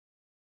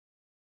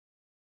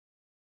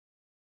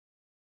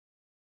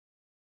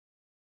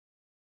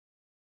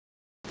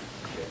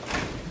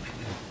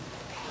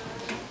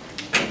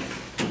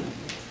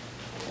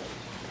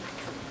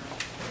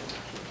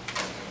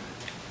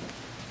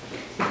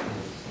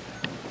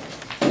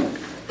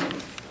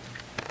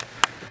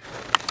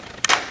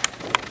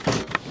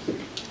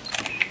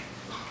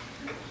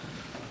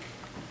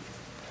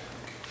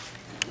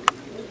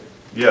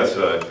Yes,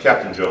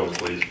 Captain Jones,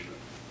 please.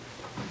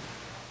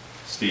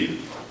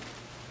 Steve.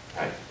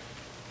 Hi.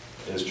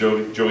 Has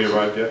Joey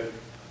arrived yet?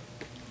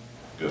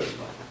 Good.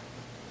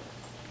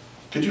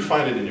 Could you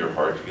find it in your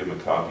heart to give him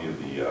a copy of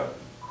the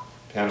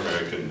Pan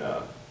American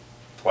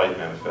flight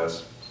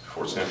manifest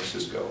for San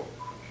Francisco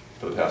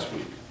for the past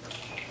week?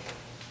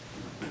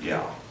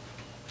 Yeah.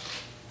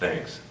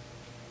 Thanks.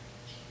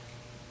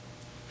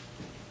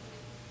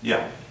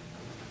 Yeah.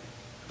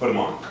 Put him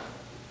on.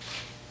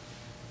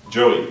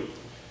 Joey,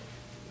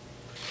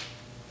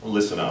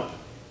 listen up.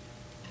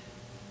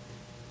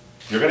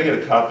 You're going to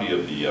get a copy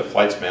of the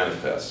flight's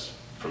manifest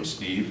from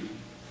Steve.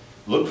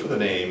 Look for the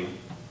name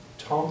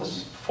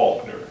Thomas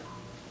Faulkner.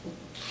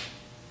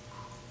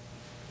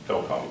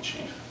 Don't call me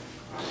Chief.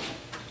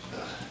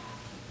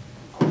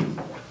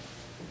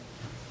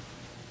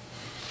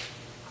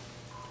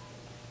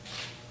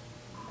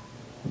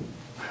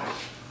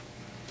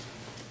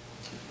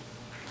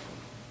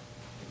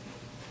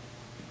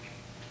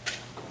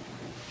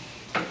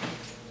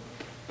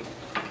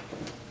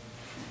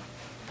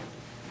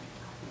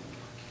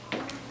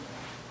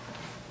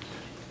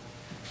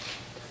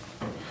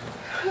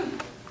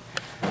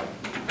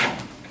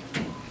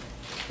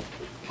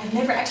 I've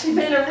never actually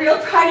been in a real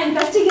private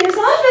investigator's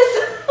office.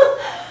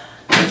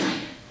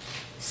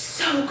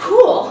 So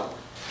cool.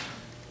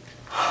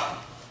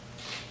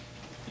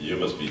 You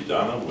must be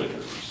Donna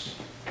Winters.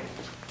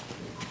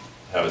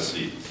 Have a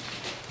seat.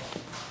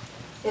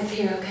 Is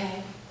here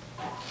okay?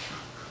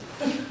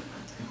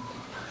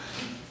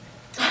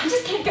 I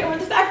just can't get over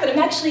the fact that I'm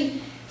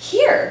actually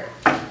here.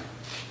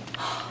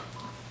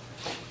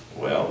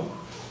 Well,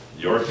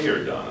 you're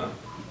here, Donna.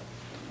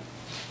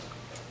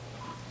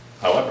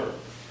 However,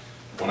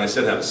 when I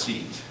said have a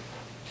seat,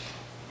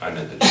 I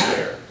meant the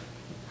chair.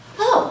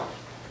 Oh,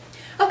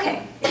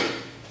 okay.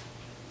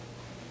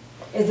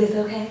 Is this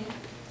okay?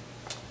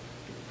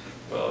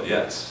 Well,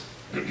 yes.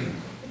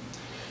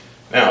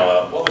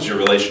 Now, what was your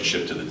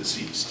relationship to the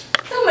deceased?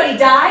 Somebody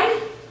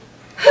died?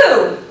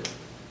 Who?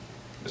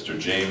 Mr.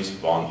 James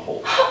Von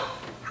Holt.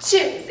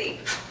 Jimsy.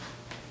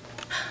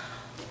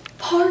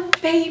 Poor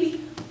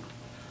baby.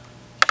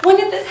 When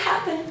did this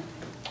happen?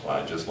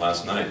 Why, just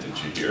last night, did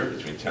you hear?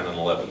 Between 10 and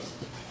 11.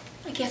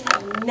 I guess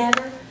I'll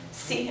never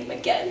see him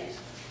again.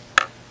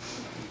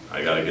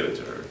 I gotta give it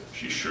to her.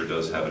 She sure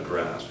does have a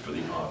grasp for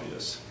the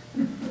obvious.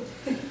 And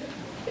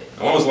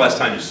when was the last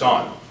time you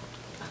saw him?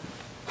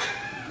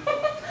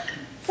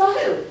 Saw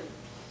who?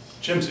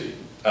 Jimsy.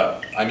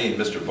 I mean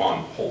Mr.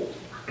 Von Holt.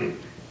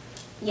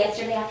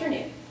 Yesterday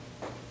afternoon.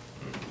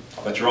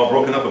 I'll bet you're all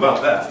broken up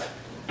about that.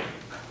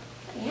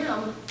 I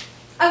am.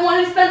 I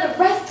want to spend the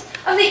rest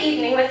of the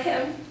evening with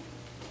him.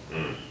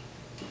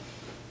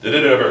 Did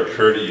it ever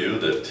occur to you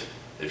that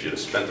if you'd have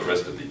spent the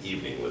rest of the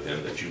evening with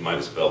him, that you might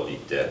as well be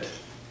dead?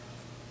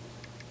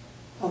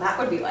 Well, that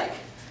would be like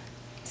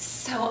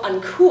so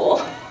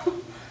uncool.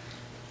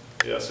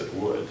 Yes, it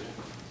would.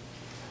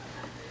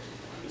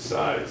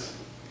 Besides,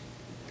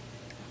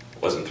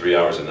 wasn't 3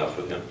 hours enough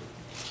with him?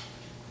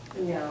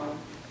 No.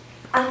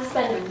 I'll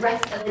spend the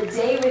rest of the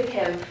day with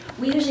him.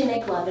 We usually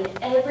make love in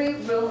every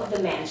room of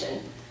the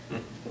mansion.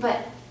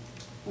 But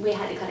we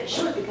had to cut it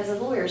short because a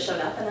lawyer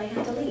showed up and I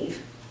had to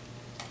leave.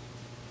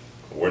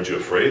 Weren't you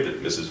afraid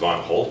that Mrs.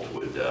 Von Holt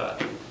would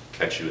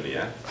catch you in the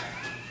act?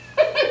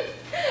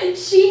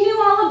 She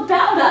knew all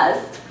about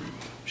us.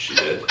 She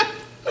did?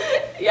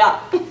 Yeah.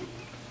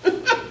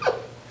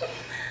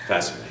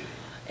 Fascinating.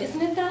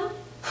 Isn't it though?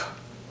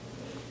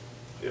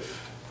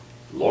 If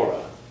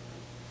Laura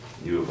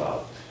knew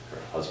about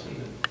her husband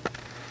and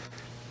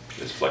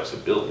his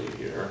flexibility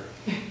here,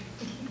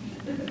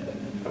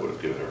 I would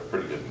have given her a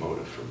pretty good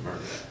motive for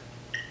murder.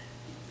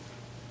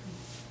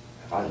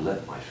 Have I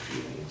let my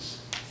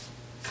feelings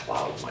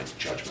cloud my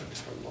judgment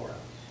for Laura?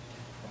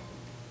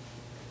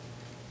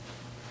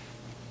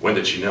 When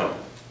did she know?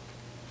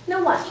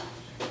 Know what?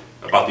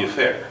 About the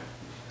affair?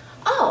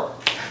 Oh.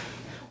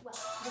 Well,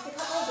 just a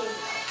couple of days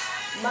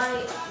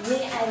ago,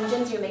 me and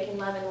Jimsy were making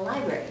love in the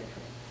library.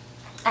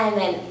 And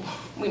then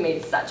we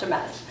made such a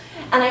mess.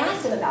 And I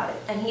asked him about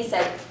it, and he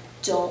said,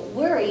 "Don't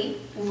worry,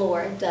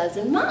 Laura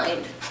doesn't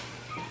mind."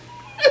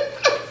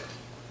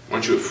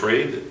 Weren't you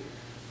afraid that,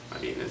 I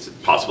mean, is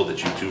it possible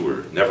that you two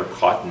were never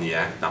caught in the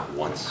act, not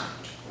once?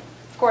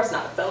 Of course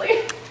not,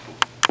 silly.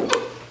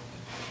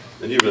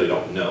 Then you really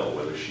don't know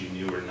whether she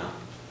knew or not.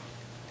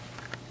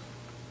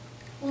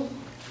 Well,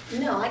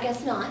 no, I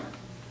guess not.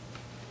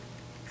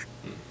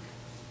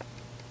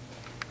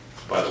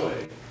 By the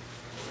way,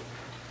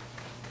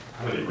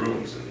 how many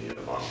rooms in the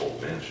Von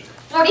Holt mansion?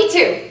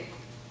 42.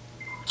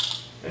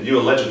 And you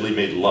allegedly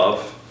made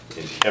love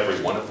in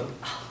every one of them?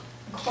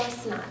 Of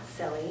course not,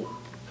 silly.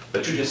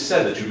 But you just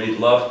said that you made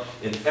love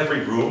in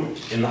every room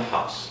in the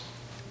house.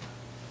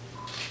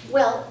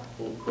 Well,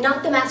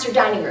 not the master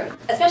dining room,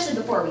 especially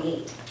before we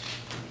ate.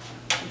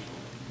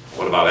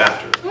 What about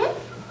after?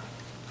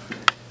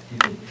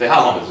 Say,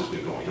 how long has this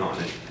been going on?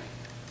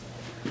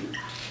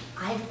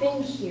 I've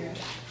been here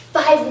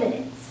about 5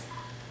 minutes.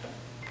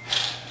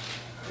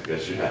 I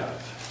guess you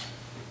have.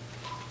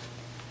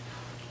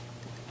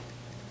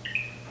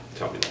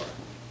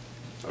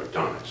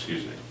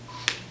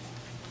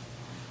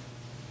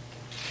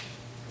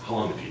 How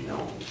long have you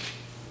known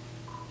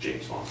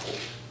James Von Holt?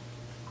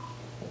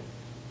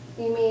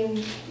 You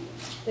mean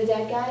the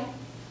dead guy?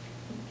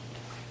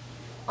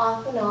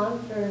 Off and on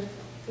for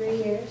 3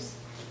 years.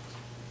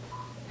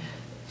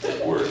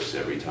 It works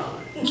every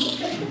time.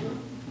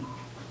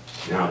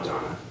 Now,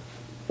 Donna,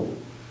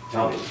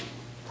 tell me,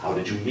 how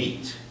did you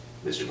meet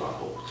Mr. Von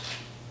Holt?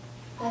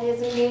 At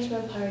his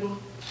engagement party.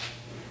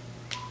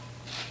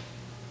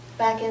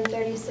 Back in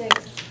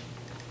 '36.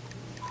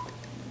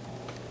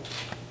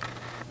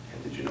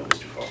 And did you know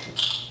Mr. Faulkner?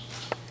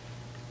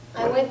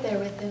 I went there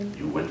with him.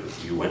 You went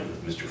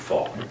with Mr.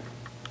 Faulkner?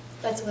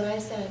 That's what I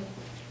said.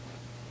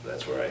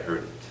 That's where I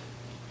heard it.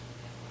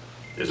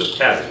 There's a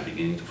pattern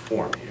beginning to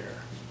form here.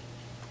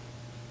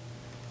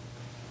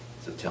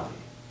 So tell me,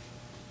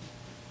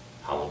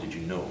 how long did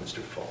you know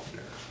Mr.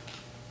 Faulkner?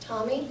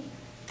 Tommy?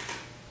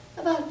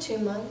 About 2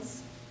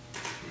 months.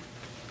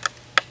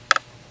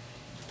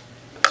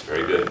 That's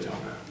very good,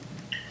 Donna.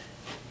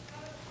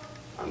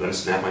 I'm going to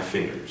snap my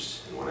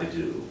fingers, and when I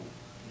do,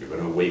 you're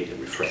going to awake and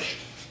refreshed,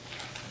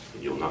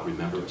 and you'll not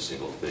remember a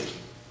single thing.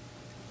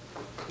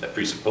 That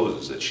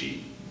presupposes that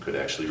she could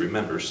actually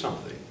remember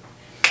something.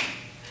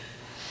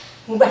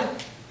 Well,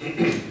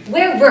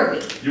 where were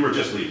we? You were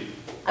just leaving.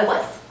 I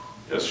was.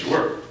 Yes, you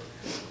were.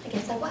 I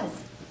guess I was.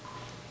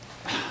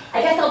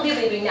 I guess I'll be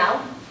leaving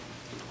now.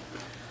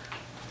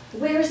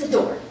 Where's the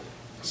door?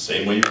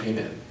 Same way you came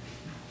in.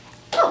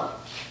 Oh,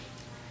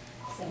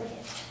 so it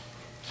is.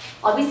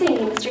 I'll be seeing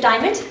you, Mr.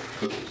 Diamond.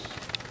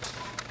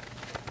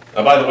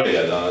 By the way,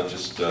 Donna,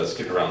 just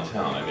stick around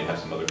town. I may have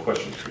some other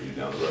questions for you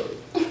down the road.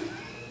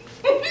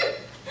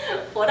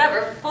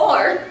 Whatever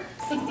for.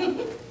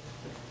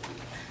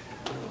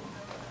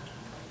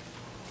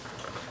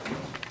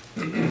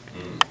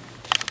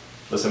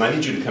 Listen, I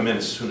need you to come in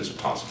as soon as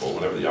possible,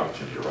 whenever the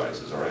opportunity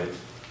arises, all right?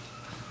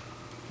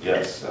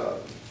 Yes,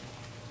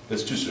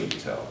 it's too soon to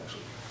tell,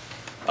 actually.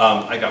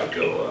 I gotta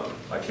go.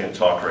 I can't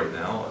talk right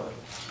now.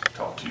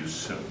 Talk to you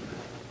soon.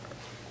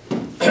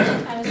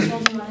 I was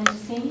told you wanted to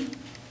see me.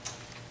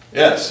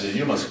 Yes,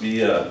 you must be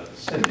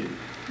Cyndi.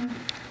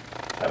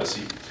 Have a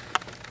seat.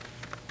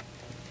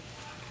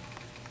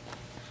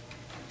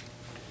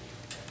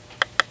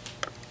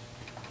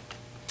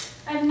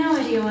 I have no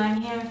idea why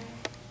I'm here.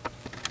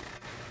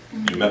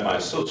 You met my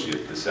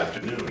associate this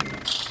afternoon,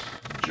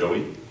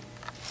 Joey?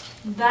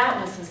 That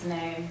was his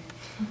name.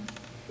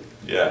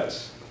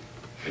 Yes,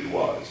 it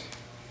was.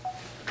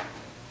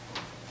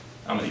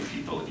 How many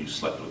people have you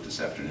slept with this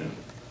afternoon?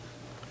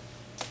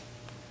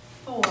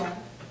 4.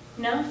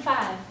 No,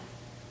 5.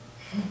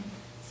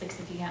 6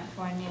 if you count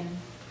before noon.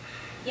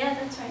 Yeah,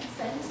 that's right,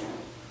 6.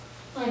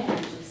 Well, I didn't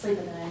actually sleep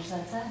with him, I just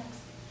had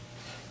sex.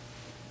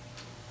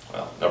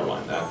 Well, never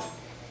mind that.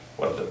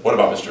 What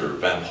about Mr.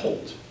 Van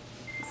Holt?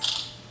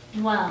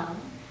 Well,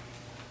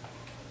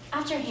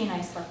 after he and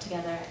I slept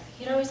together,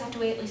 he'd always have to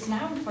wait at least an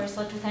hour before he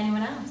slept with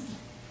anyone else.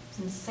 It was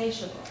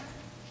insatiable.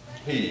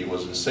 He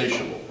was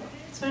insatiable.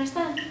 That's what I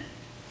said.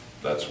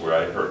 That's where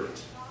I heard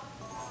it.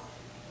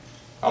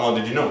 How long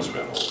did you know Mr.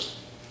 Van Holt?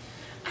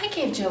 I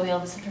gave Joey all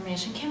this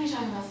information. Can't we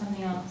talk about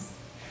something else?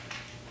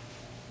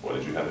 What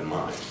did you have in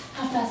mind?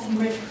 How fast can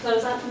you rip your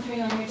clothes off and throw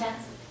you on your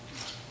desk?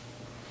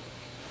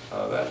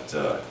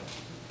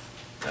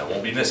 That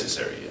won't be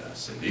necessary,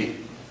 Cyndi.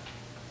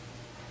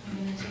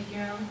 You're gonna take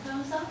your own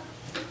clothes off?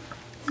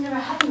 It's never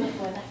happened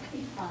before. That could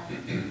be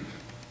fun.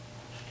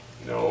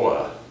 No,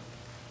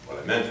 what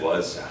I meant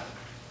was,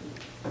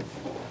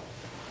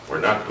 we're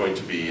not going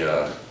to be,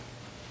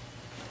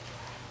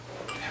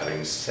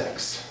 having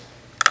sex.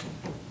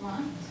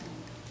 What?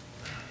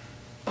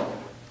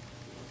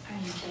 Are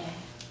you gay?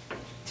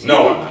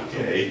 No, I'm not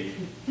gay.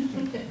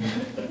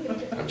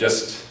 I'm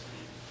just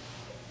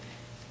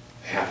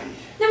happy.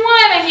 Then why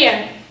am I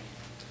here?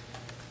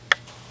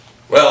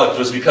 Well, it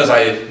was because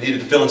I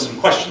needed to fill in some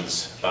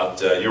questions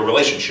about your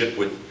relationship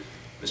with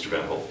Mr.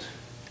 Van Holt.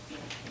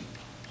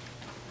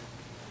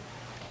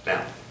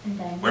 Now, And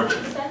then where what's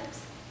were the we?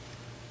 sex?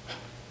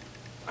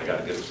 I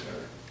gotta give it to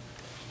her.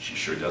 She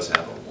sure does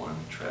have a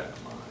one-track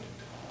mind.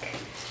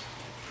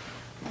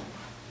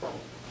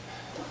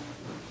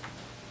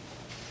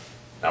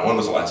 Now, when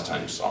was the last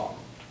time you saw him?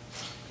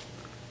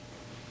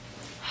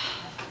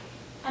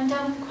 I'm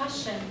done with the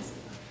questions.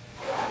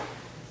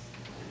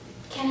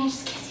 Can I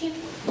just kiss you?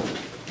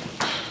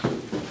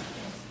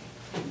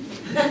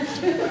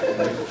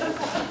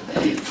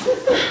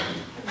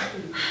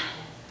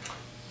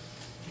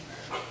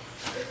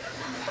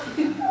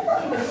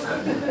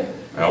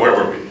 Now, where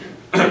were we?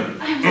 I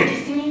was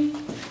kissing you.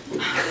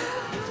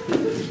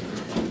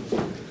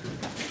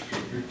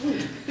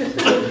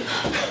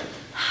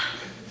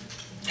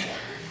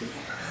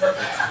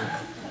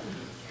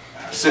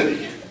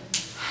 Cyndi,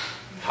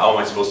 how am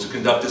I supposed to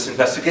conduct this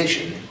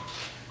investigation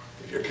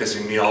if you're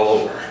kissing me all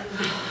over?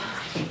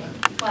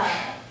 Well,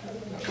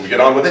 Can we get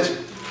on with it?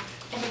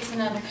 if it's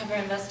an undercover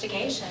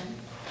investigation,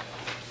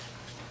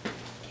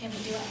 can we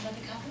do it under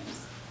the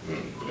covers?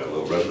 You got a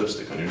little red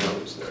lipstick on your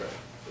nose there.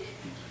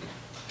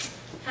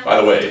 Happens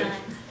By the way,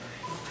 sometimes.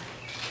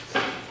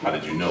 how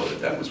did you know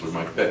that that was where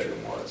my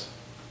bedroom was?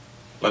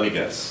 Let me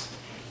guess.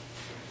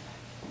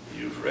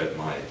 You've read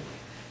my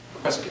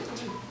press kit.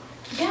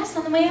 Yes,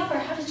 on the way over.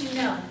 How did you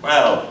know?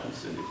 Well,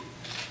 Cyndi,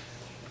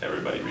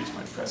 everybody reads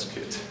my press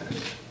kit.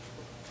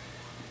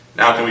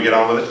 Now can we get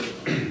on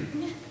with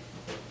it?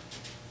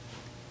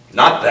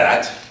 Not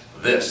that,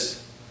 this.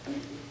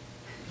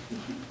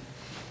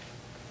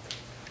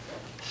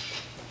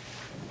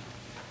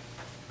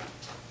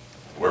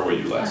 Where were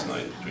you last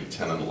night between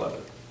 10 and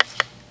 11?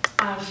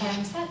 I was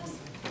having sex.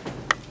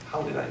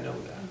 How did I know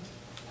that?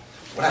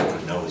 What I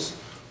want to know is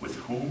with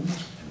whom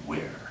and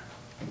where.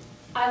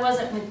 I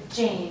wasn't with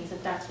James,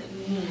 if that's what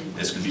you mean.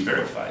 This can be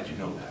verified, you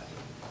know that.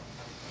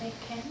 It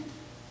can?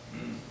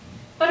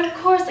 But of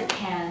course it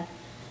can.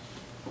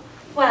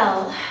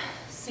 Well,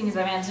 seeing as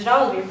I've answered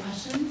all of your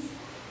questions,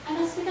 I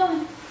must be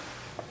going.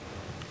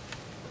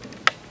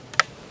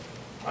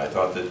 I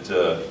thought that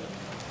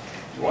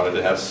you wanted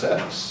to have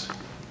sex.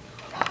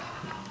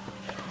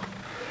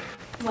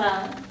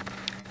 Well,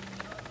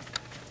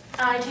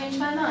 I changed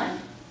my mind.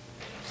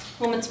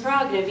 Woman's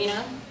prerogative, you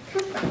know?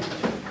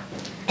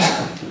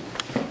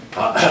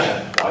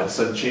 Why the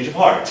sudden change of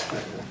heart?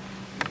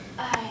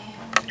 I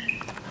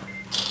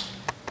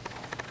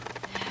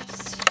have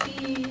to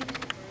feed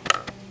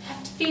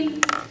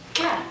the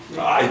cat.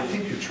 I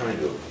think you're trying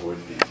to avoid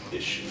the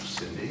issue,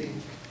 Cyndi.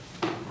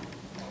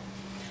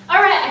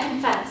 All right, I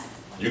confess.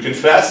 You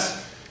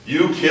confess?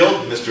 You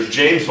killed Mr.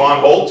 James Von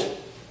Holt?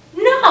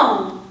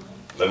 No!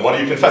 Then what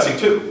are you confessing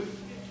to?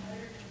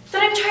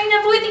 That I'm trying to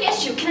avoid the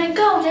issue. Can I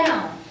go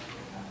now?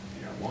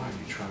 Yeah, why are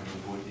you trying to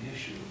avoid the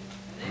issue?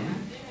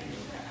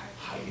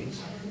 Hiding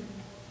something?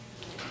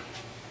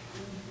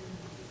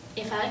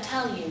 If I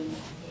tell you,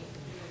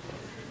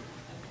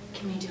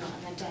 can we do it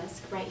on the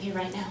desk, right here,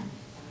 right now?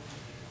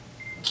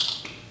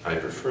 I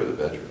prefer the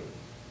bedroom.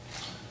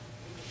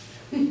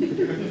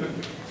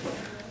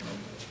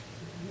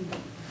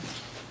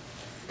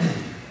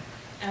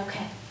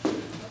 Okay.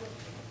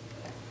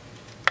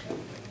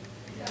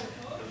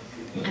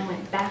 I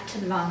went back to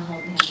the Von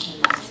Holt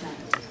mansion last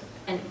night,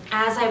 and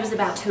as I was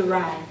about to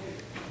arrive,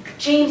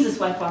 James's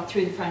wife walked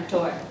through the front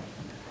door.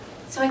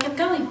 So I kept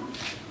going.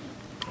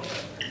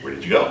 Where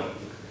did you go?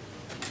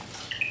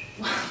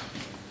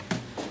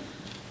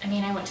 I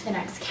mean, I went to the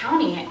next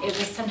county. It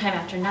was sometime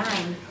after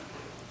 9,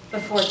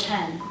 before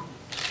 10.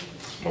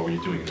 What were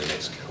you doing in the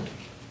next county?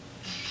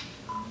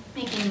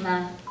 Making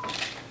love.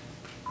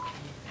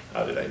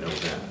 How did I know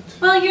that?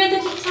 Well, you're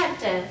the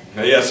detective.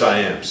 Yes, I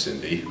am,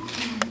 Cyndi.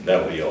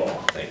 That we all.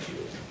 Thank you.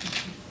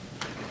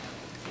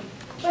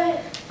 But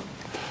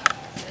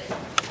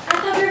I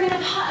thought we were going to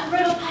have hot and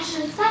brittle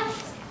passionate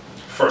sex.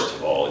 First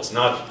of all, it's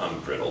not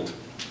unbridled.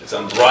 It's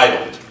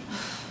unbridled.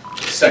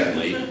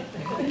 Secondly,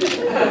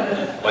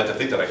 I'd like to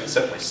think that I can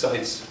set my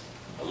sights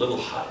a little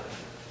higher.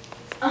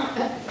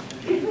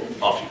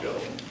 Off you go.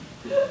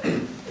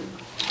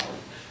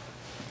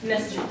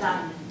 Mr.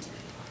 Diamond.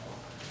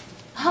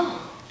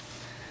 Oh,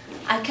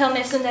 I come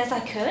as soon as I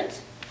could.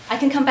 I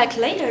can come back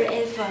later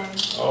if,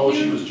 Oh,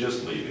 she was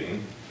just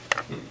leaving.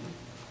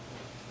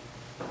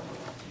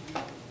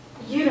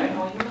 You don't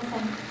know what you're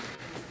missing.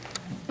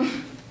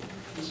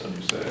 So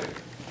you say.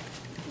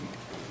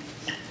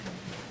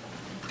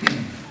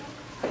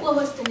 what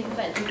was the new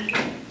event?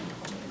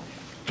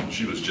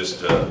 She was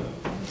just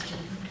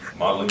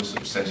modeling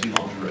some sexy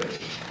lingerie.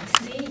 I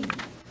see.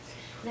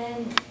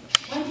 Then,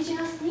 why did you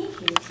not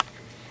sneak you?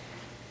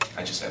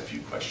 I just have a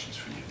few questions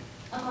for you.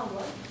 About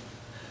what?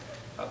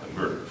 About the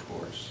murder, of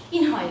course.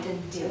 You know I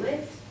didn't do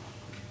it.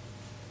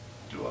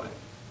 Do I?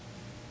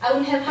 I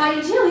wouldn't have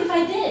hired you if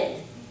I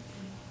did.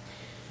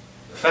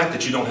 The fact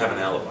that you don't have an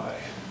alibi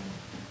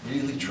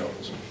really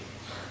troubles me.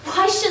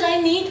 Why should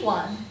I need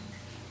one?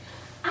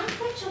 I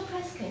read your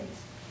press kit.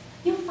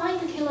 You'll find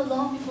the killer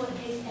long before the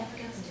case ever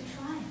goes to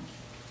trial.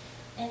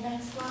 And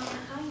that's why I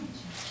hired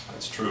you.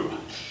 That's true.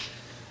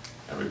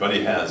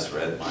 Everybody has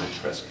read my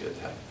press kit,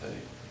 haven't they?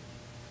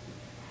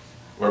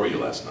 Where were you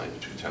last night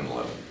between 10 and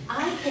 11?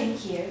 I came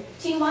here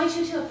to invite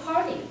you to a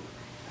party,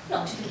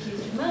 not to be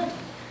accused of murder.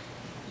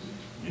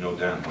 You know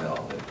damn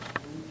well that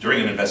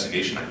during an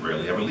investigation I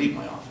rarely ever leave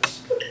my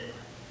office.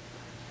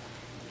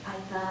 I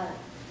thought...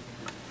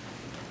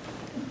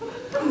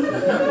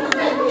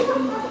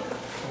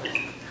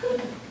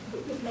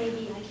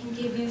 maybe I can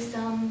give you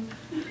some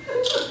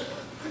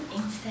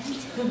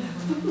incentive.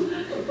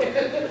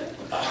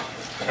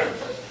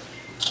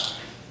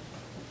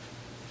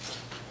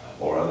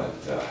 Laura,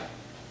 that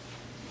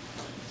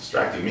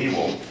distracting me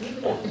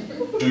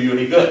won't do you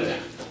any good.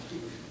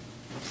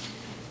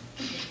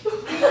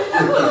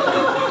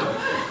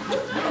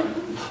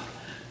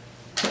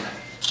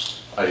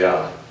 I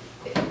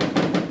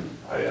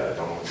don't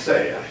know what to say.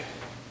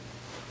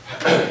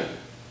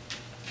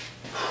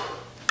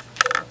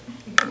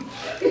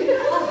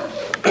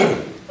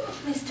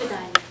 Mr.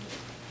 Diamond.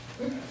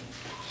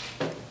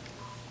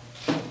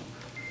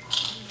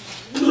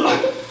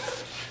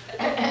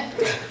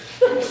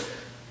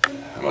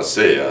 I must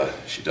say,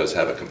 she does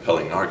have a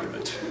compelling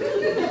argument.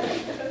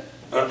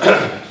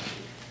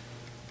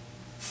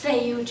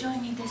 Say you would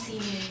join me this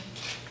evening.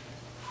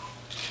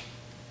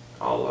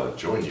 I'll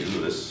join you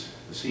this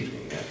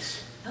evening,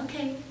 yes.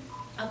 Okay,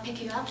 I'll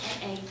pick you up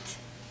at 8.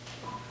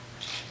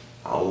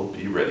 I'll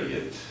be ready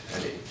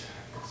at 8.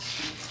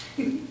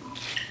 Yes.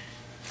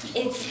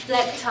 It's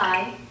black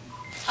tie.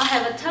 I'll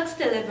have a tux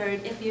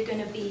delivered if you're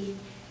gonna be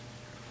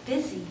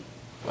busy.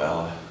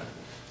 Well,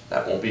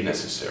 that won't be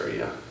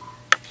necessary.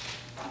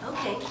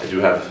 Okay. I do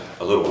have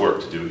a little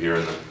work to do here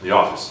in the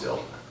office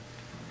still.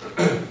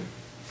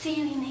 See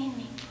you in the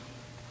evening.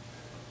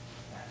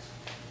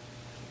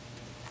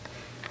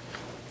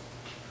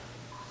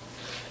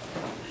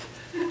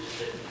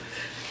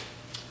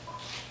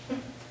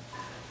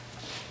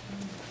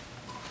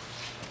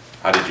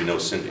 How did you know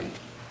Cyndi?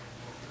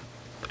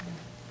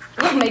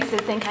 What makes you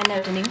think I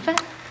know the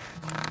nymphet?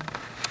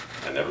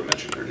 I never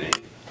mentioned her name.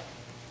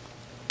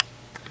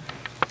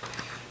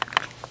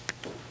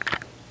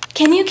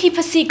 Can you keep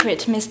a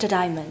secret, Mr.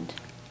 Diamond?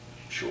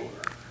 Sure.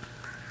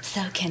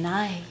 So can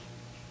I.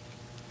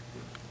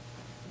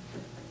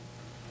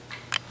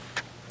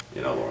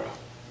 You know, Laura,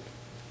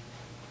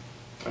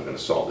 I'm going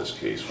to solve this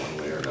case one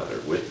way or another,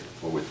 with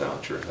or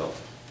without your help.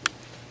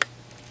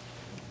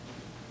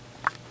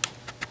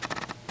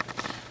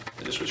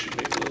 I just wish you'd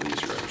make it a little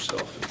easier on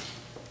yourself.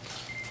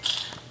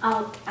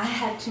 I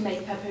had to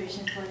make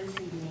preparation for this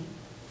evening.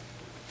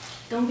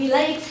 Don't be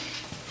late.